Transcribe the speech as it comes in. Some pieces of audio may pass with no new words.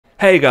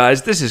Hey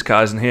guys, this is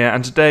Kysen here,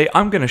 and today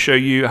I'm going to show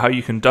you how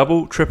you can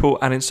double, triple,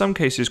 and in some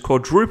cases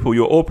quadruple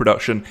your ore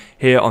production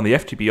here on the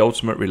FTB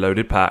Ultimate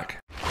Reloaded pack.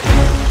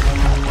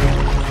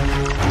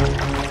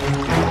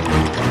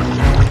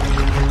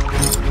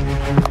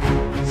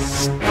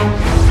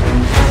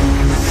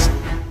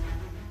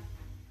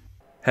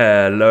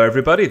 Hello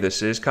everybody,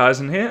 this is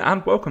Kysen here,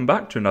 and welcome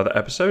back to another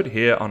episode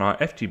here on our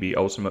FTB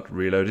Ultimate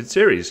Reloaded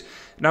series.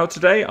 Now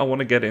today I want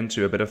to get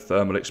into a bit of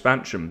thermal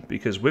expansion,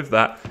 because with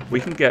that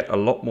we can get a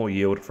lot more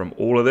yield from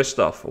all of this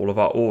stuff, all of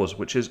our ores,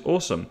 which is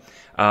awesome.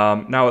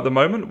 Now at the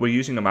moment we're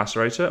using a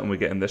macerator and we're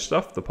getting this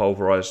stuff, the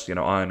pulverized,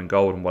 iron and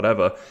gold and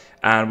whatever,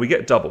 and we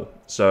get double.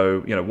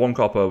 So, 1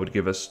 copper would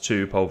give us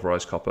 2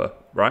 pulverized copper,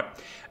 right?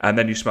 And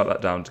then you smelt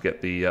that down to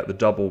get the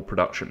double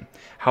production.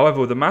 However,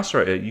 with the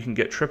macerator, you can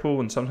get triple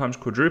and sometimes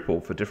quadruple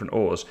for different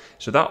ores.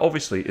 So that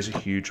obviously is a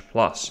huge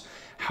plus.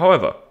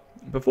 However,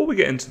 before we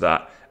get into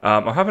that,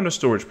 I'm having a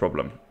storage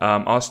problem.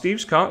 Our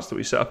Steve's carts that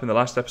we set up in the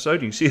last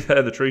episode, you can see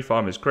there the tree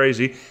farm is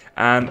crazy,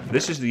 and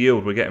this is the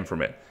yield we're getting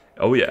from it.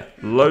 Oh yeah,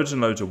 loads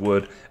and loads of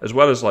wood, as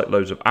well as like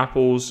loads of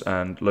apples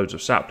and loads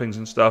of saplings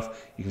and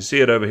stuff. You can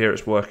see it over here,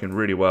 it's working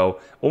really well,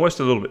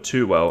 almost a little bit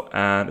too well.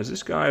 And has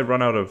this guy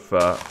run out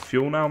of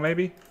fuel now,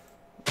 maybe?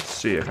 Let's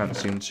see, I can't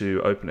seem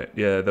to open it.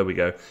 Yeah, there we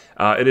go.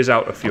 It is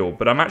out of fuel,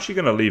 but I'm actually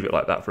going to leave it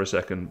like that for a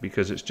second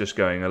because it's just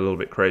going a little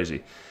bit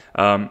crazy.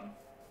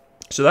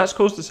 So that's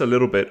caused us a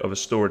little bit of a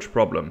storage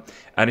problem.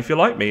 And if you're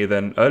like me,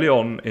 then early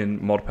on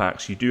in mod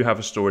packs, you do have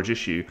a storage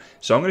issue.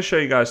 So I'm going to show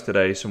you guys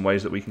today some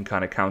ways that we can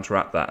kind of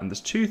counteract that. And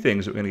there's two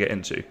things that we're going to get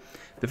into.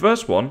 The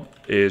first one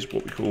is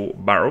what we call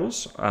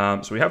barrels.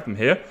 So we have them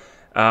here.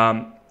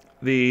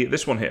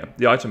 This one here,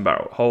 the item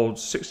barrel,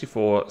 holds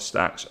 64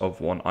 stacks of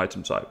one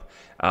item type.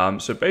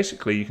 So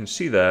basically you can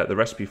see there the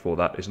recipe for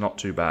that is not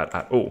too bad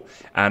at all.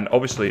 And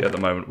obviously at the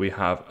moment we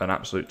have an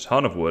absolute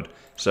ton of wood,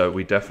 so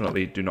we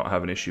definitely do not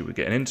have an issue with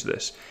getting into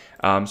this.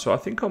 So I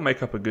think I'll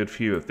make up a good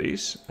few of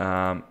these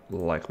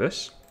like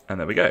this, and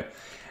there we go.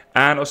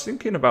 And I was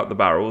thinking about the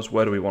barrels,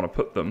 where do we want to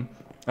put them?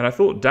 And I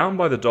thought down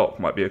by the dock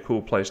might be a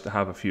cool place to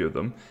have a few of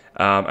them,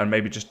 and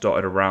maybe just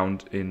dotted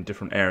around in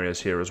different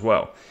areas here as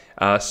well.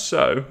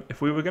 So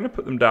if we were going to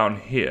put them down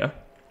here,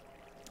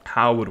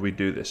 how would we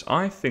do this?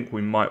 I think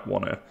we might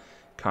want to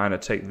kind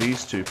of take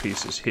these two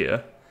pieces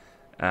here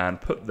and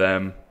put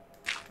them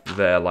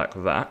there like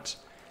that.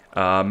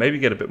 Maybe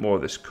get a bit more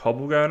of this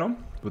cobble going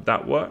on. Would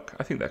that work?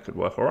 I think that could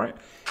work all right.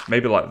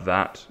 Maybe like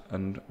that,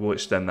 and we'll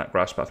extend that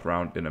grass path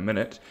around in a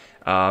minute.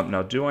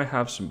 Now, do I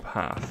have some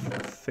path? I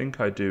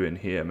think I do in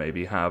here.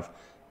 Maybe have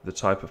the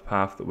type of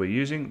path that we're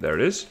using. There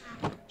it is.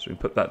 So we can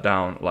put that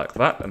down like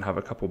that and have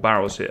a couple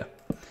barrels here.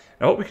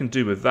 Now what we can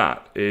do with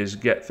that is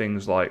get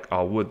things like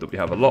our wood that we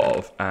have a lot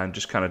of and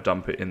just kind of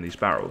dump it in these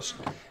barrels,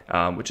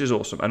 which is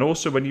awesome. And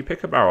also when you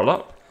pick a barrel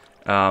up,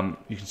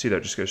 you can see that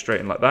it just goes straight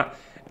in like that.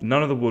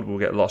 None of the wood will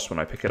get lost when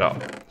I pick it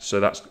up. So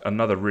that's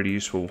another really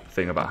useful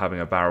thing about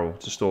having a barrel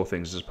to store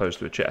things as opposed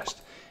to a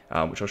chest,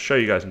 which I'll show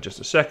you guys in just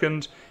a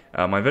second.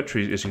 My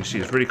inventory, as you can see,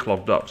 is really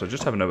clogged up, so I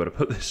just have nowhere to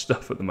put this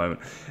stuff at the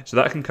moment. So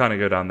that can kind of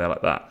go down there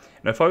like that.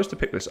 Now if I was to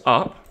pick this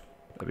up,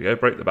 there we go,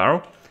 break the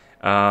barrel.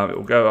 It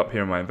will go up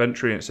here in my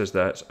inventory, and it says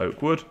there it's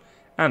oak wood,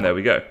 and there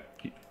we go.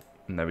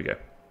 And there we go.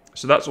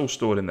 So that's all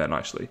stored in there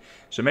nicely.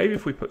 So maybe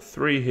if we put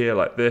 3 here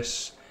like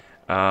this,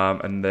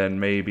 and then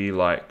maybe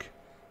like,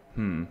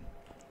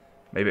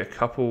 maybe a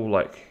couple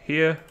like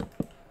here.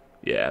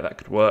 Yeah, that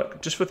could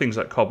work. Just for things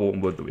like cobble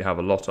and wood that we have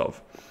a lot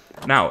of.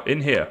 Now,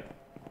 in here,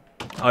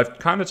 I've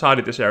kind of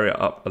tidied this area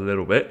up a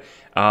little bit.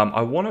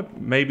 I want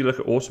to maybe look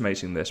at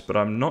automating this, but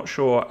I'm not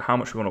sure how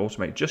much we want to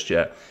automate just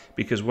yet,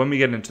 because when we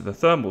get into the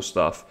thermal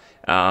stuff,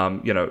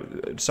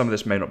 some of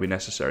this may not be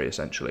necessary,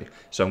 essentially.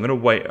 So I'm going to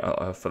wait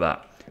for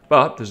that.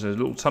 But there's a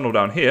little tunnel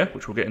down here,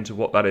 which we'll get into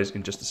what that is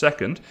in just a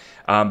second.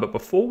 But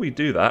before we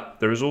do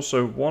that, there is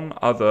also one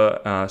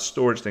other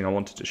storage thing I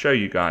wanted to show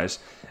you guys.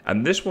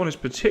 And this one is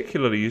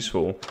particularly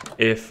useful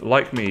if,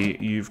 like me,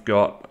 you've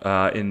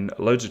got in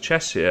loads of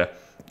chests here,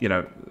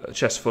 a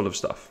chest full of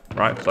stuff,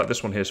 right? It's like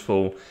this one here is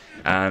full,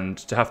 and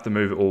to have to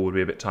move it all would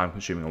be a bit time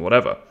consuming or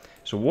whatever.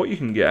 So what you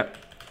can get,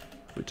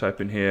 if we type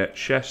in here,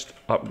 chest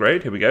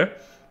upgrade, here we go.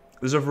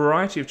 There's a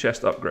variety of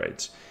chest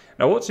upgrades.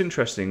 Now what's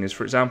interesting is,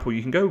 for example,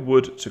 you can go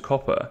wood to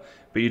copper,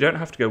 but you don't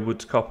have to go wood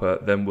to copper,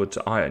 then wood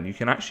to iron. You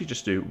can actually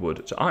just do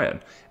wood to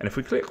iron. And if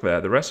we click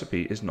there, the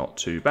recipe is not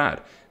too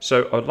bad.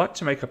 So I'd like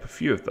to make up a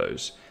few of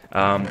those.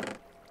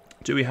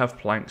 Do we have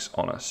planks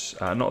on us?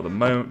 Not at the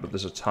moment, but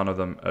there's a ton of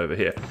them over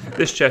here.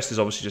 This chest is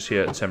obviously just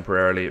here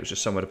temporarily. It was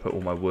just somewhere to put all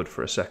my wood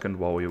for a second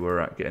while we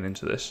were getting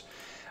into this.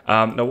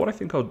 Now what I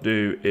think I'll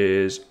do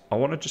is I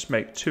want to just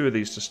make 2 of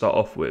these to start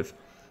off with,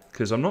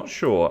 because I'm not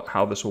sure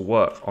how this will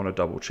work on a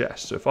double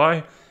chest. So if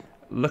I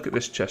look at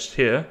this chest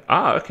here,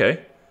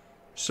 okay.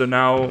 So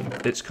now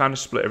it's kind of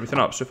split everything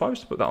up. So if I was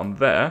to put that on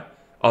there,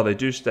 they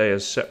do stay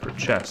as separate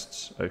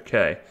chests,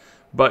 okay.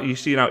 But you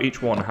see now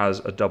each one has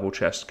a double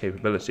chest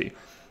capability.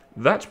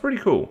 That's pretty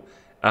cool.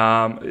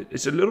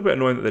 It's a little bit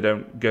annoying that they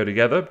don't go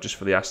together just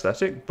for the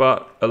aesthetic,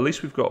 but at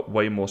least we've got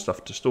way more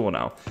stuff to store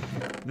now.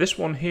 This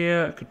one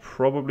here could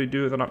probably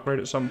do with an upgrade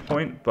at some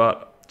point,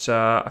 but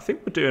I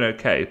think we're doing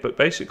okay. But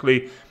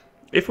basically,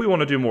 if we want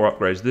to do more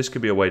upgrades, this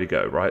could be a way to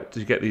go, right?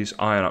 To get these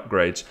iron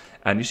upgrades.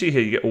 And you see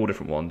here, you get all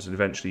different ones, and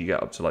eventually you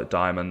get up to like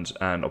diamonds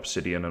and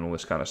obsidian and all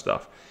this kind of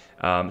stuff.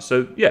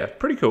 So yeah,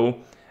 pretty cool.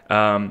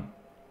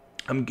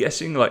 I'm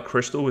guessing like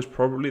crystal is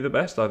probably the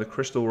best, either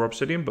crystal or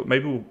obsidian, but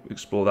maybe we'll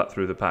explore that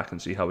through the pack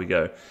and see how we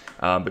go.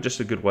 But just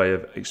a good way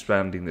of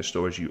expanding the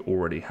storage you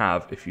already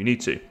have if you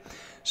need to.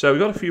 So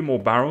we've got a few more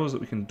barrels that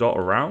we can dot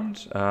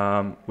around,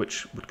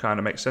 which would kind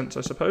of make sense,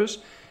 I suppose.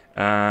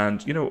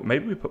 And you know what,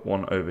 maybe we put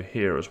one over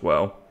here as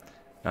well,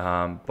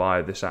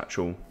 by this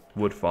actual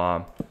wood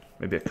farm,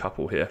 maybe a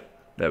couple here.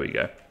 There we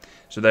go.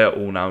 So they are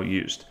all now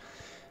used.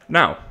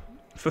 Now,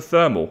 for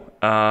thermal,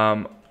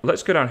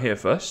 let's go down here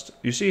first.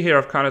 You see here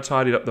I've kind of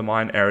tidied up the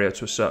mine area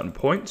to a certain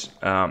point.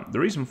 The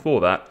reason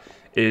for that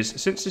is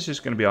since this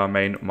is going to be our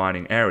main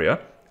mining area,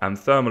 and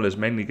thermal is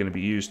mainly going to be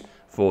used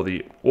for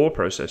the ore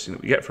processing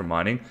that we get from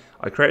mining,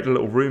 I created a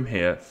little room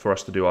here for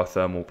us to do our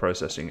thermal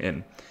processing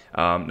in.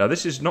 Now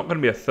this is not going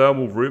to be a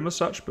thermal room as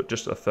such, but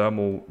just a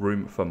thermal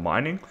room for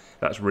mining.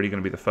 That's really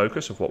going to be the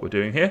focus of what we're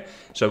doing here.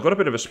 So I've got a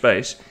bit of a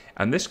space,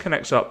 and this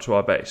connects up to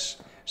our base.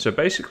 So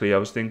basically I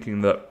was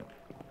thinking that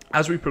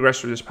as we progress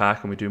through this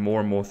pack and we do more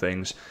and more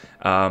things,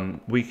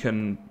 we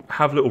can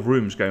have little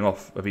rooms going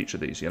off of each of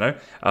these, you know.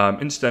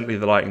 Incidentally,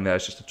 the lighting there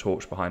is just a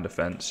torch behind a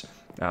fence.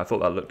 I thought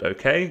that looked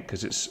okay,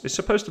 because it's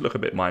supposed to look a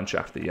bit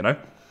mineshafty, you know.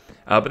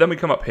 But then we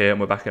come up here and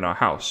we're back in our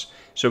house.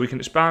 So we can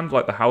expand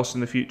like the house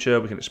in the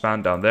future, we can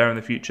expand down there in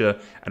the future,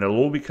 and it'll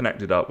all be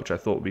connected up, which I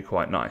thought would be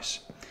quite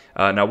nice.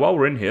 Now while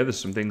we're in here, there's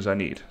some things I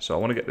need. So I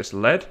want to get this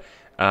lead.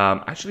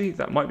 Actually,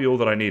 that might be all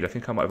that I need. I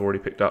think I might have already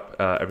picked up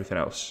everything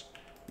else.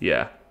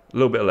 Yeah. A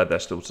little bit of lead there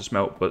still to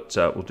smelt, but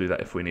we'll do that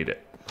if we need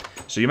it.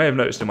 So you may have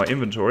noticed in my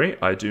inventory,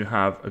 I do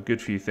have a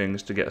good few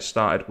things to get us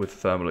started with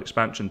thermal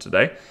expansion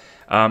today.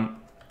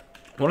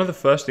 One of the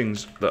first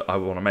things that I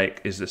want to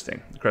make is this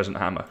thing, the crescent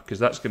hammer, because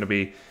that's going to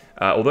be,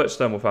 although it's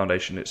thermal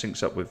foundation, it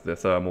syncs up with the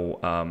thermal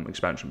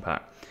expansion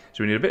pack.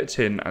 So we need a bit of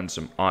tin and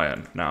some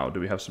iron. Now, do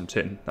we have some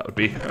tin? That would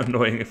be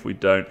annoying if we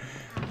don't.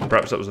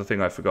 Perhaps that was the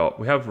thing I forgot.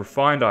 We have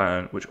refined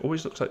iron, which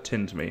always looks like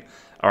tin to me.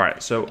 All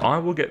right, so I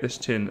will get this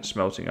tin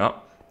smelting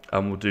up.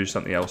 And we'll do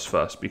something else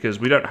first, because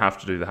we don't have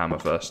to do the hammer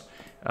first.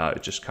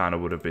 It just kind of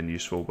would have been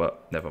useful,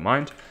 but never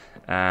mind.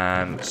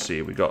 And let's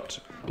see, we got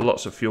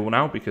lots of fuel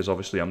now, because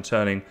obviously I'm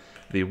turning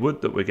the wood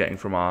that we're getting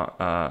from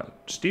our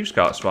Steve's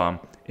Carts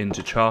farm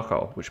into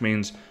charcoal, which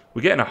means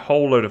we're getting a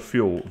whole load of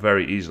fuel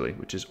very easily,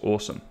 which is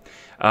awesome.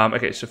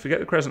 Okay, so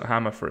forget the crescent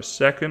hammer for a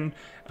second.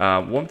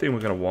 One thing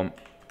we're going to want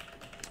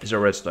is a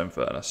redstone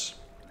furnace.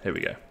 Here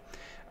we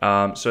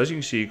go. So as you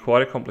can see,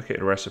 quite a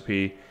complicated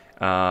recipe.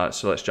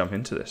 So let's jump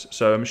into this.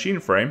 So a machine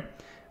frame,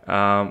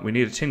 we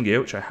need a tin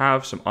gear, which I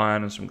have, some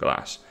iron and some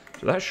glass.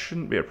 So that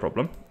shouldn't be a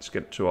problem. Let's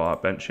get to our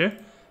bench here.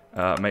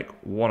 Make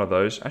one of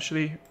those.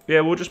 Actually,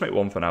 yeah, we'll just make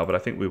one for now, but I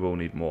think we will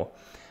need more.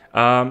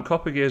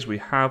 Copper gears we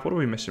have. What are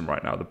we missing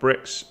right now? The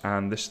bricks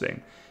and this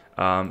thing.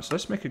 So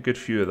let's make a good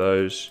few of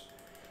those.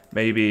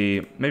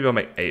 Maybe I'll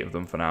make 8 of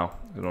them for now.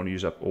 I don't want to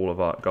use up all of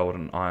our gold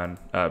and iron,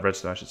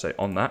 redstone I should say,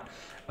 on that.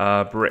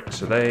 Bricks,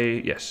 so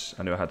yes,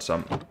 I knew I had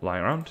some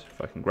lying around.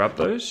 If I can grab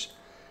those.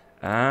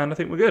 And I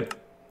think we're good.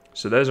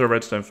 So there's our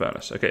redstone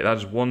furnace. Okay, that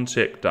is one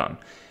tick done.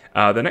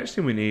 The next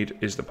thing we need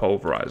is the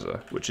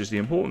pulverizer, which is the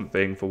important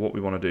thing for what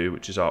we want to do,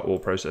 which is our ore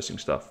processing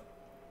stuff.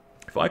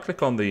 If I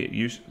click on the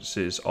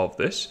uses of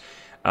this,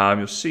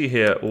 you'll see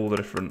here all the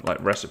different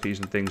like recipes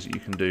and things that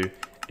you can do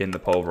in the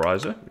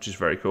pulverizer, which is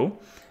very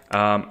cool.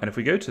 And if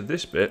we go to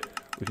this bit,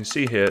 we can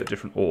see here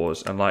different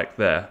ores, and like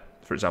there,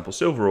 for example,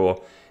 silver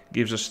ore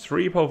gives us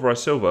 3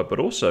 pulverized silver, but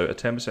also a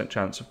 10%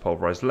 chance of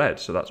pulverized lead,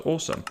 so that's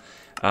awesome.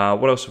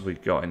 What else have we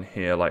got in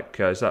here? Like,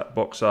 is that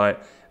bauxite?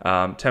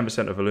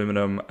 10% of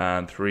aluminum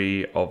and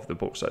 3 of the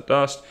bauxite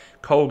dust.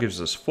 Coal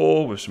gives us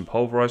 4 with some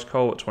pulverized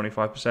coal at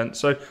 25%.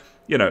 So,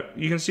 you know,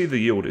 you can see the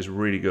yield is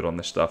really good on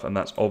this stuff, and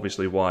that's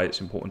obviously why it's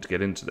important to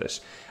get into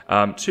this.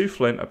 2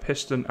 flint, a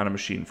piston, and a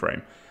machine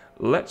frame.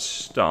 Let's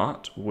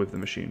start with the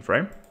machine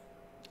frame.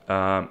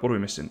 What are we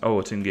missing? Oh,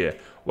 a tin gear.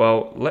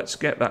 Well, let's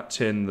get that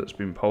tin that's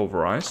been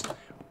pulverized.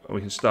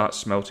 We can start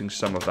smelting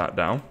some of that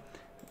down.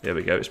 There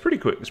we go. It's pretty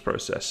quick, this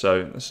process.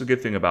 So that's a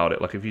good thing about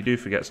it. Like if you do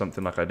forget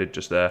something like I did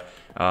just there,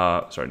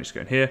 sorry, I need to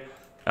go in here.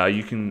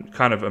 You can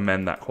kind of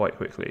amend that quite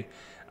quickly.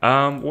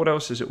 What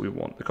else is it we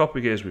want? The copper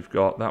gears we've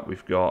got, that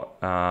we've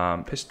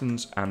got,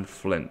 pistons and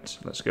flint.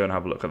 Let's go and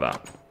have a look at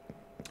that.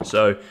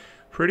 So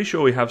pretty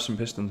sure we have some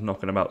pistons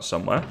knocking about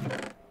somewhere.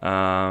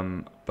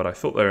 But I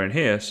thought they were in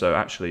here, so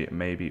actually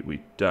maybe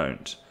we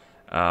don't.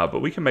 But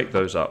we can make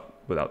those up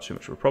without too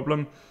much of a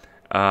problem.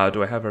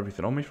 Do I have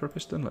everything on me for a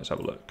piston? Let's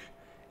have a look.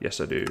 Yes,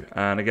 I do.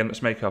 And again,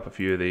 let's make up a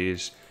few of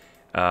these.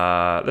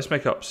 Let's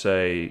make up,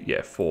 say,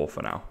 yeah, 4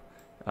 for now.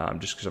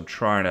 just because I'm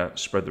trying to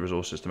spread the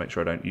resources to make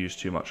sure I don't use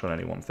too much on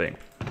any one thing.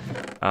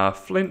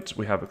 Flint,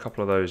 we have a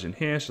couple of those in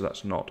here, so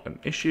that's not an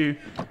issue.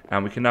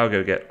 And we can now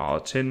go get our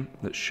tin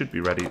that should be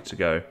ready to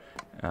go.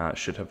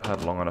 Should have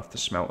had long enough to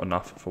smelt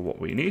enough for what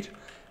we need.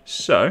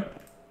 So,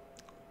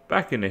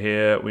 back into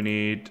here, we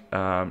need,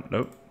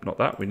 nope, not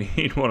that. We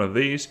need one of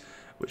these,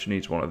 which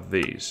needs one of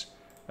these.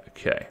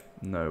 Okay,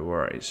 no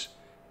worries.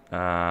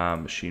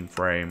 Machine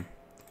frame.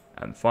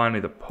 And finally,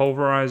 the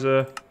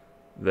pulverizer.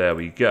 There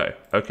we go.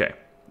 Okay,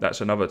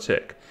 that's another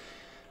tick.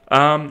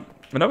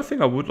 Another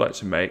thing I would like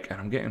to make,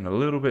 and I'm getting a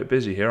little bit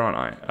busy here, aren't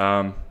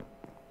I?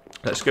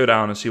 Let's go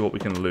down and see what we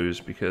can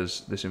lose,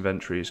 because this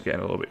inventory is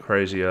getting a little bit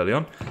crazy early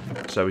on.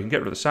 So we can get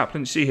rid of the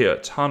saplings. You see here, a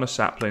ton of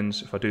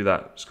saplings. If I do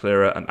that, it's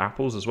clearer, and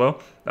apples as well.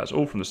 That's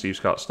all from the Steve's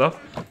Cart stuff.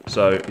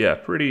 So yeah,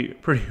 pretty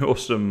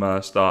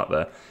awesome start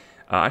there.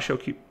 Actually,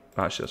 I'll keep.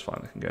 Actually, that's fine.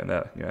 They can go in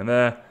there. They can go in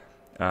there.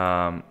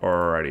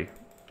 Alrighty.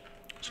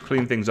 Let's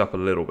clean things up a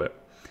little bit.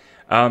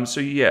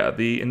 So yeah,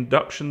 the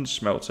induction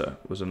smelter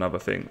was another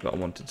thing that I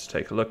wanted to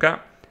take a look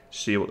at.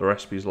 See what the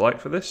recipe's like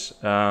for this.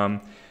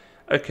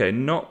 Okay,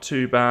 not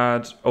too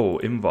bad. Oh,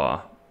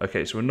 Invar.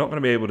 Okay, so we're not going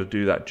to be able to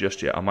do that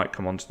just yet. I might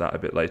come on to that a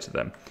bit later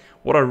then.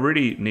 What I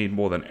really need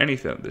more than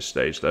anything at this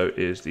stage, though,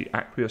 is the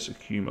Aqueous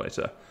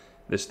Accumulator.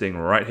 This thing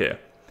right here.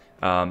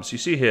 So you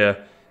see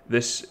here,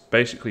 this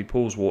basically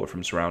pulls water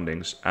from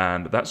surroundings,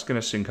 and that's going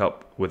to sync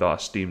up with our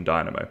steam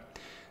dynamo.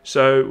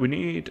 So we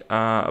need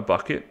a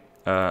bucket,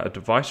 a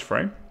device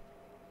frame.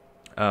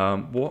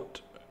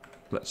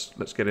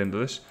 Let's get into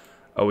this.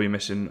 Are we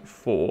missing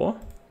for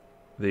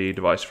the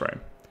device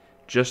frame?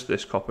 Just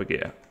this copper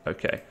gear.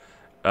 Okay.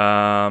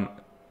 That's,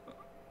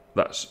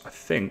 I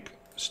think,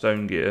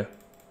 stone gear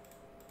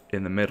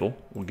in the middle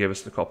will give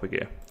us the copper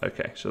gear.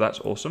 Okay, so that's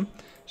awesome.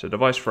 So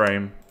device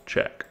frame,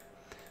 check.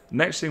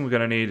 Next thing we're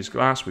going to need is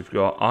glass. We've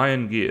got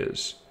iron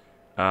gears.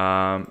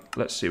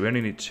 Let's see, we only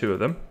need 2 of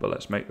them, but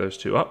let's make those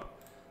 2 up.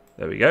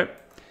 There we go.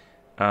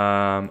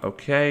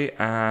 Okay,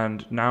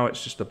 and now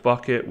it's just a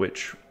bucket,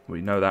 which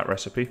we know that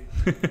recipe,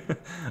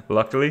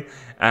 luckily.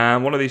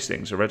 And one of these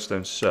things, a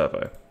redstone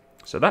servo.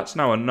 So that's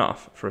now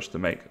enough for us to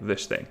make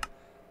this thing.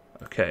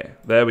 Okay,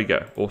 there we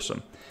go.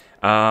 Awesome.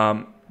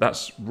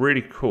 That's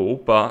really cool,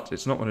 but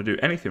it's not going to do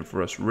anything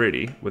for us,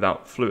 really,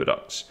 without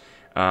fluiducts.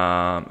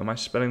 Am I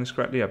spelling this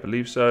correctly? I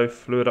believe so.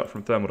 Fluiduct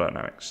from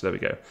thermodynamics. There we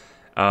go.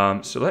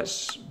 So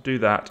let's do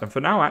that. And for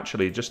now,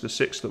 actually, just the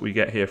 6 that we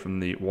get here from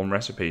the one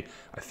recipe,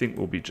 I think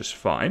will be just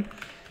fine.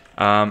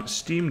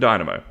 Steam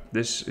dynamo.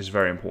 This is a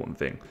very important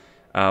thing.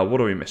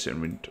 What are we missing?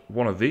 We need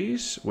one of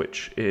these,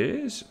 which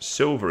is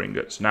silver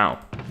ingots. Now,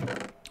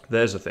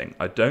 there's the thing.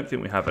 I don't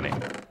think we have any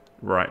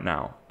right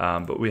now,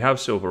 but we have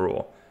silver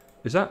ore.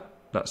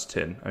 That's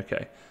tin?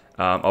 Okay.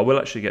 I will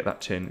actually get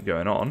that tin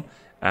going on,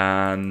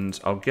 and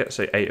I'll get,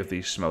 say, 8 of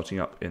these smelting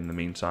up in the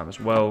meantime as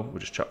well. We'll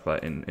just chuck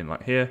that in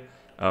like here.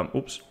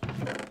 Oops.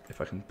 If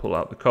I can pull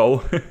out the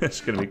coal,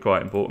 it's going to be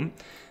quite important.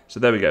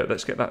 So there we go.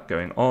 Let's get that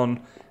going on,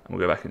 and we'll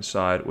go back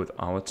inside with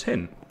our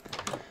tin.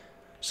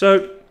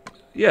 So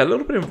yeah, a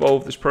little bit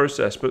involved this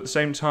process, but at the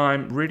same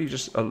time, really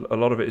just a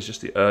lot of it is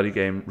just the early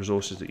game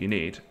resources that you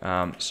need.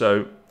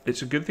 So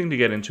it's a good thing to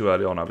get into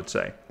early on, I would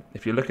say.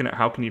 If you're looking at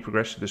how can you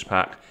progress through this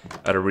pack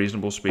at a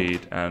reasonable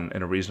speed and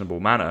in a reasonable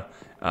manner,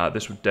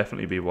 this would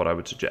definitely be what I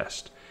would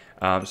suggest.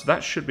 So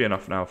that should be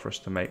enough now for us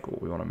to make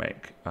what we want to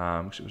make.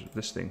 Because it was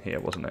this thing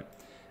here, wasn't it?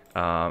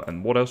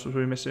 And what else was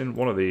we missing?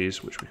 One of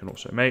these, which we can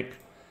also make.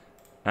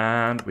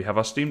 And we have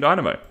our steam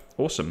dynamo.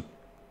 Awesome.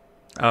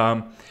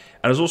 And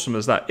as awesome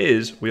as that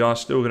is, we are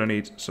still going to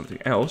need something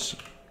else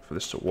for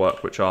this to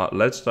work, which are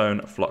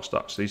leadstone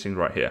fluxducts. These things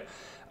right here.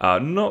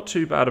 Not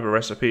too bad of a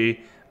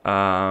recipe.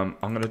 I'm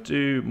going to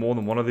do more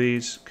than one of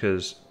these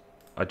because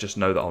I just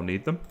know that I'll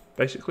need them,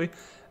 basically,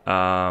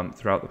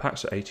 throughout the pack.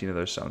 So 18 of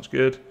those sounds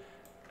good.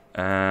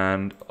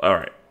 And all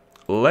right,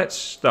 let's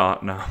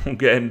start now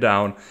getting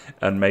down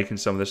and making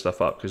some of this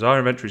stuff up, because our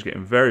inventory is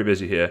getting very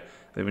busy here.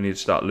 I think we need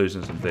to start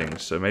losing some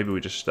things. So maybe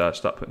we just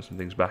start putting some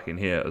things back in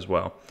here as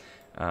well,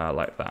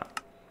 like that.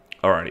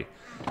 Alrighty.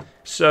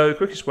 So the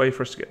quickest way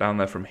for us to get down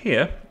there from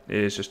here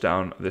is just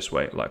down this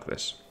way, like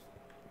this.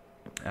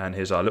 And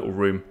here's our little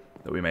room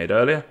that we made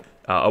earlier.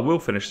 I will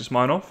finish this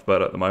mine off,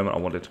 but at the moment I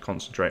wanted to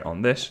concentrate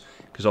on this,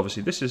 because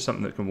obviously this is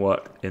something that can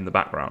work in the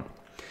background.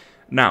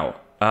 Now,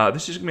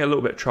 this is going to be a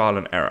little bit trial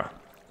and error,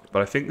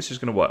 but I think this is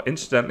going to work.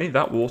 Incidentally,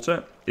 that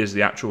water is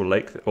the actual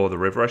lake, or the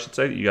river, I should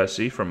say, that you guys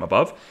see from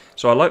above.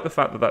 So I like the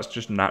fact that that's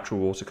just natural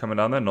water coming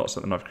down there, not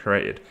something I've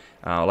created.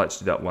 I like to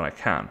do that when I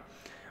can.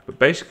 But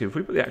basically, if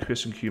we put the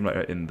Aqueous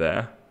Accumulator in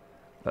there,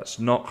 that's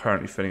not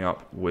currently filling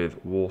up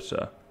with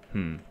water.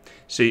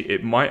 See,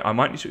 I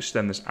might need to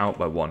extend this out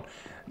by 1.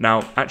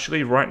 Now,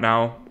 actually, right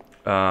now,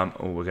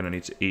 we're going to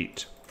need to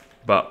eat.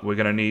 But we're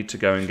going to need to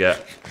go and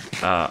get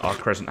our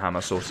crescent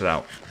hammer sorted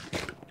out.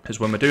 Because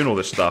when we're doing all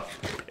this stuff,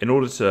 in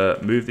order to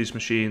move these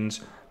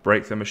machines,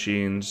 break the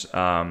machines,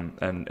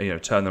 and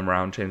turn them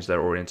around, change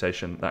their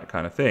orientation, that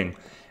kind of thing,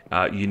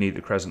 you need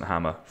the crescent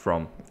hammer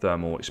from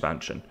thermal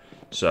expansion.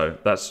 So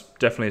that's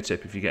definitely a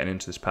tip if you're getting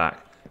into this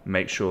pack.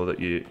 make sure that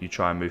you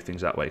try and move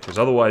things that way, because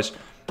otherwise,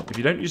 if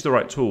you don't use the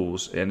right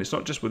tools, and it's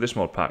not just with this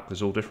mod pack,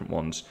 there's all different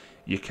ones,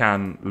 you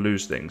can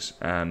lose things,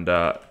 and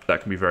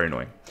that can be very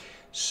annoying.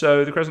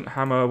 So the crescent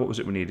hammer, what was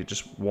it we needed?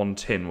 Just 1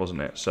 tin,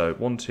 wasn't it? So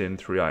 1 tin,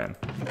 3 iron.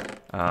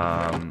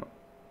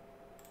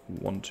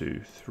 1,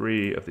 2,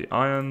 3 of the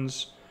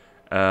irons.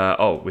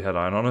 Oh, we had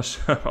iron on us.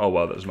 Oh,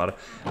 well, that doesn't matter.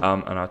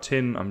 And our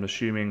tin, I'm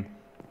assuming,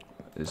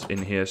 is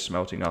in here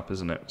smelting up,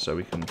 isn't it? So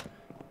we can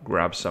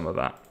grab some of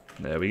that.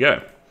 There we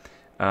go.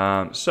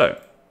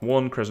 So,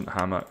 1 crescent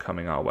hammer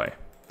coming our way.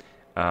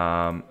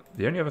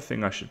 The only other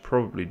thing I should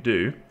probably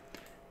do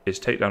is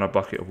take down a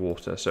bucket of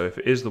water. So if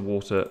it is the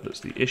water that's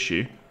the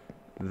issue,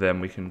 then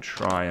we can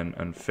try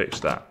and fix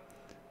that.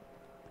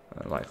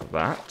 Like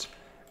that.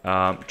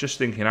 Just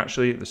thinking,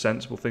 actually, the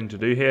sensible thing to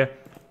do here,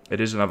 it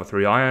is another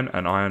 3 iron,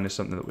 and iron is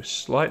something that we're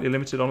slightly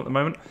limited on at the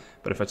moment.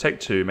 But if I take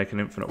 2, make an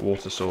infinite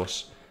water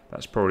source,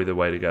 that's probably the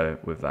way to go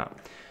with that.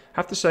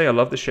 Have to say, I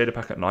love the shader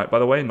pack at night, by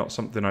the way. Not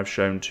something I've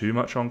shown too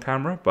much on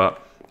camera,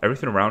 but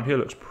everything around here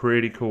looks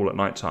pretty cool at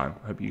night time.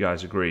 I hope you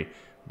guys agree.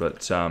 But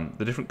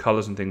the different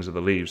colors and things of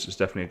the leaves is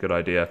definitely a good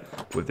idea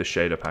with the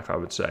shader pack, I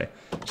would say.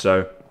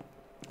 So,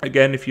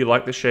 again, if you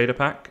like the shader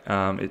pack,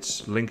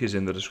 its link is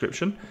in the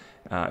description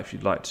if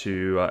you'd like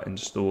to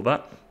install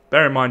that.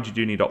 Bear in mind you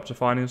do need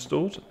Optifine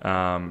installed,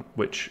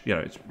 which, you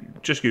know, it's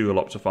just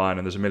Google Optifine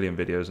and there's a million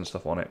videos and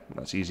stuff on it.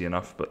 That's easy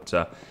enough, but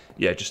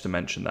yeah, just to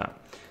mention that.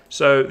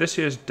 So this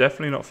here is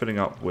definitely not filling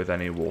up with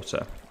any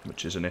water,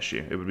 which is an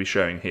issue. It would be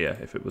showing here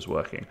if it was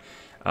working.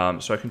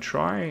 So I can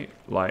try,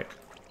 like,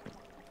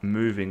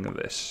 moving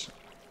this,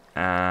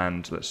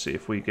 and let's see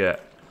if we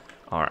get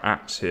our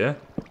axe here.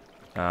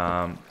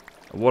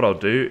 What I'll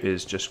do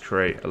is just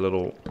create a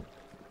little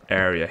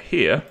area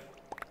here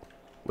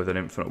with an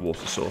infinite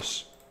water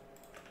source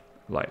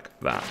like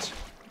that.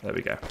 There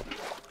we go.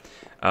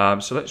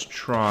 So let's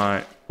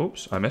try,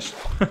 oops, I missed.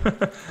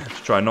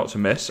 Let's try not to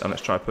miss, and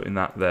let's try putting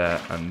that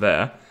there and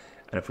there.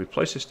 And if we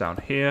place this down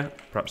here,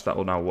 perhaps that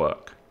will now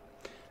work.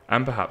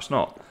 And perhaps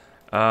not.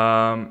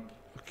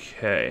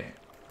 Okay.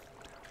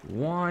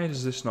 Why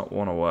does this not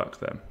want to work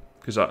then?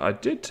 Because I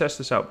did test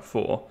this out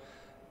before,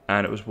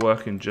 and it was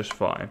working just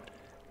fine.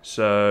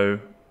 So,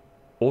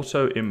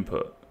 auto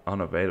input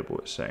unavailable,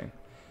 it's saying.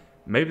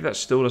 Maybe that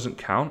still doesn't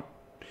count.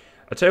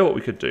 I'll tell you what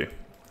we could do.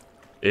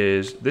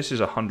 Is this is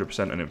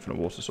 100% an infinite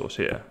water source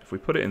here. If we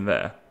put it in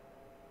there.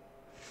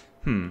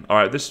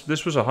 Alright,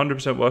 this was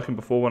 100% working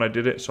before when I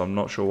did it, so I'm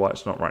not sure why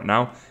it's not right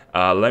now.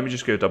 Let me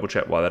just go double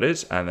check why that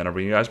is, and then I'll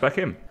bring you guys back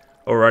in.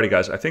 Alrighty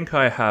guys, I think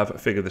I have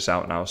figured this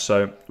out now.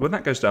 So when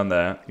that goes down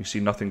there, you see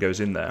nothing goes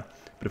in there.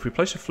 But if we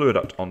place a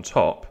fluiduct on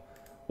top,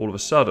 all of a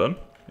sudden,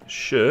 it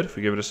should, if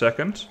we give it a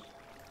second,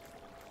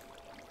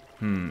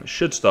 it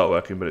should start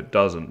working, but it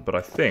doesn't. But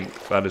I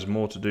think that is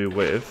more to do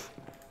with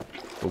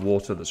the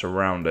water that's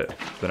around it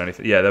than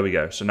anything. Yeah, there we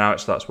go. So now it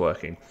starts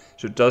working.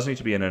 So it does need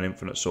to be in an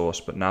infinite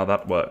source, but now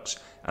that works,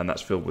 and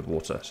that's filled with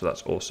water, so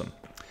that's awesome.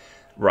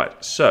 Right,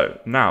 so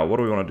now what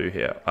do we want to do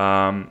here?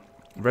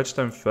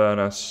 Redstone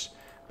furnace,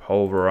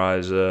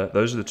 pulverizer,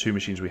 those are the 2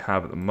 machines we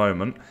have at the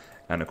moment,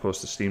 and of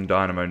course the steam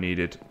dynamo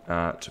needed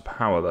to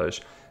power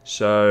those.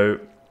 So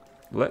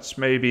let's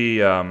maybe,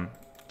 tell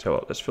you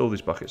what, let's fill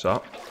these buckets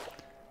up,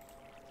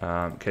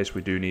 in case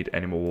we do need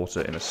any more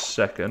water in a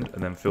second,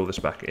 and then fill this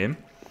back in.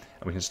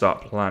 And we can start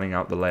planning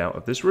out the layout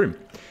of this room.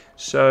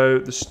 So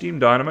the steam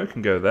dynamo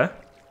can go there.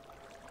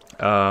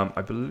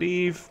 I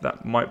believe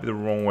that might be the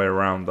wrong way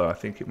around though. I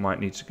think it might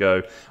need to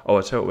go... Oh,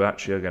 I tell you what we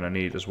actually are going to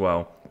need as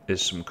well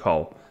is some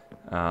coal.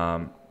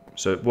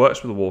 So it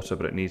works with the water,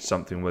 but it needs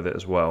something with it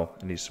as well.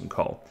 It needs some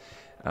coal.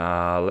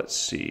 Let's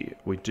see.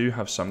 We do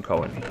have some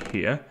coal in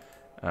here.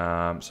 So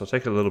I'll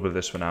take a little bit of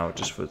this for now,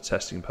 just for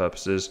testing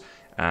purposes.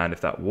 And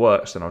if that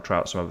works, then I'll try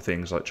out some other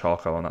things like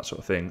charcoal and that sort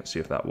of thing, see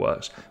if that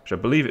works, which I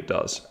believe it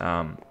does.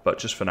 But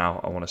just for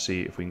now, I want to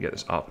see if we can get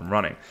this up and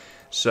running.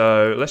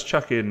 So let's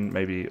chuck in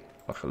maybe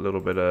like a little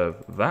bit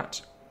of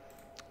that.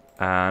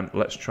 And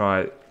let's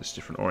try this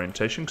different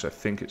orientation, because I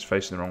think it's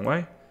facing the wrong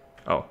way.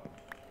 Oh,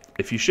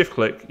 if you shift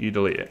click, you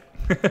delete it.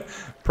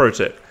 Pro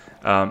tip.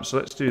 So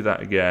let's do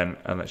that again,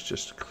 and let's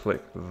just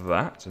click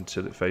that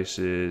until it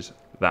faces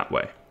that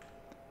way,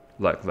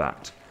 like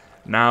that.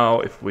 Now,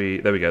 if we,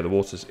 there we go, the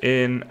water's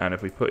in, and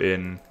if we put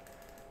in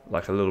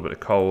like a little bit of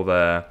coal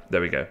there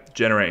we go,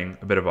 generating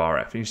a bit of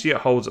RF. And you see it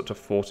holds up to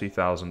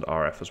 40,000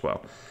 RF as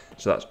well.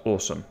 So that's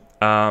awesome.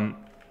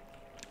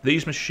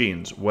 These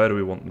machines, where do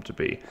we want them to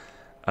be?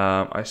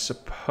 I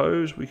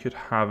suppose we could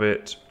have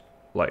it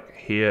like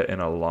here in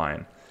a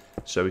line.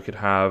 So we could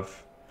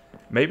have,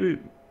 maybe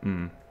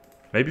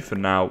for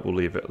now we'll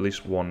leave it at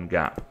least 1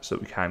 gap so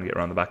that we can get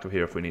around the back of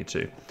here if we need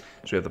to.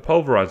 So we have the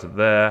pulverizer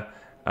there.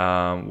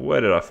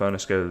 Where did our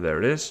furnace go? There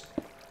it is.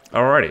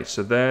 Alrighty,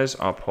 so there's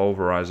our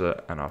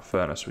pulverizer and our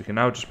furnace. We can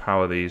now just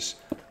power these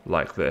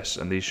like this,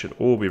 and these should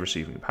all be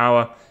receiving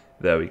power.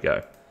 There we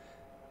go.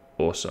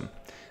 Awesome.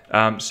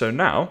 So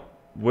now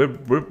we're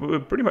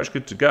pretty much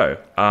good to go.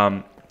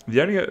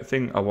 The only other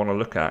thing I want to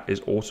look at is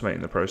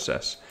automating the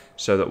process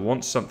so that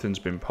once something's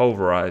been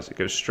pulverized, it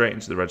goes straight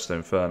into the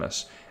redstone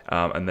furnace.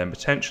 And then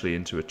potentially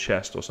into a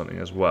chest or something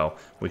as well.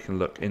 We can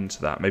look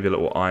into that. Maybe a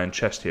little iron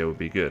chest here would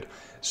be good.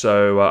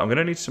 So I'm going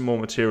to need some more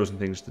materials and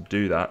things to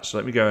do that. So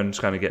let me go and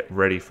just kind of get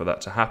ready for that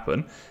to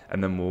happen.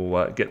 And then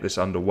we'll get this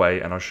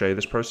underway and I'll show you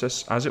this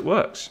process as it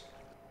works.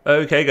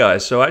 Okay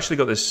guys, so I actually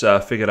got this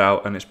figured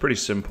out and it's pretty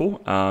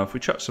simple. If we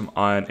chuck some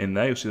iron in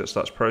there, you'll see that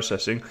starts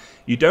processing.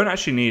 You don't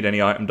actually need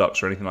any item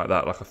ducts or anything like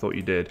that, like I thought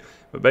you did.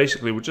 But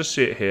basically, we'll just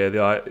see it here,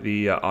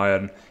 the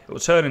iron, it will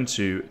turn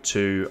into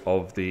 2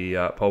 of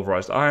the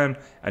pulverized iron,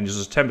 and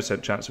there's a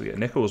 10% chance we get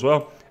nickel as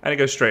well, and it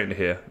goes straight into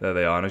here. There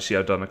they are, and you see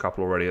I've done a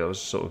couple already. I was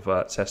sort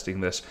of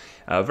testing this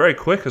very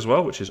quick as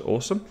well, which is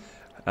awesome.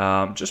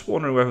 Just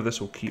wondering whether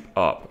this will keep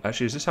up.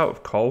 Actually, is this out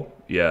of coal?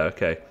 Yeah,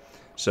 okay.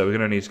 So we're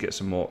going to need to get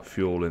some more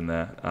fuel in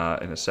there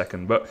in a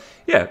second. But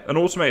yeah, an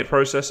automated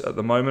process at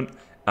the moment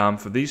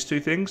for these 2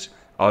 things.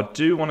 I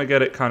do want to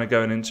get it kind of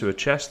going into a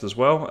chest as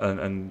well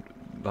and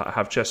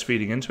have chests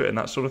feeding into it and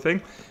that sort of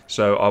thing.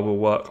 So I will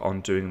work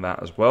on doing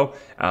that as well.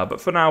 But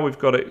for now, we've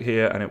got it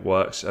here and it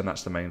works, and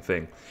that's the main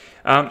thing.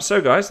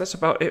 So guys, that's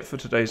about it for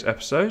today's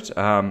episode.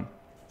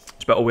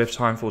 It's about all we have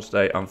time for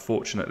today,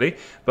 unfortunately.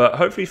 But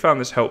hopefully you found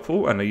this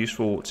helpful and a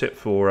useful tip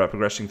for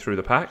progressing through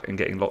the pack and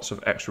getting lots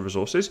of extra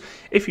resources.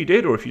 If you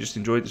did, or if you just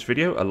enjoyed this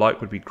video, a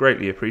like would be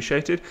greatly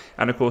appreciated.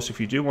 And of course,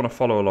 if you do want to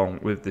follow along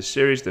with this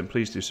series, then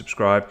please do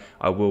subscribe.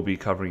 I will be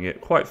covering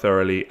it quite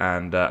thoroughly.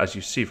 And as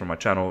you see from my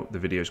channel, the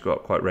videos go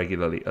up quite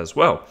regularly as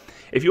well.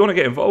 If you want to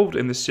get involved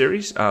in this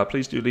series,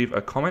 please do leave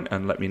a comment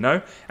and let me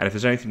know. And if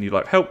there's anything you'd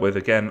like help with,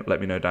 again,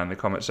 let me know down in the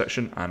comment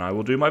section and I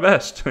will do my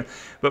best.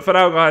 But for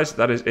now, guys,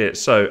 that is it.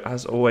 So,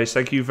 as always,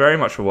 thank you very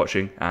much for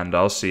watching and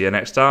I'll see you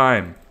next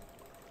time.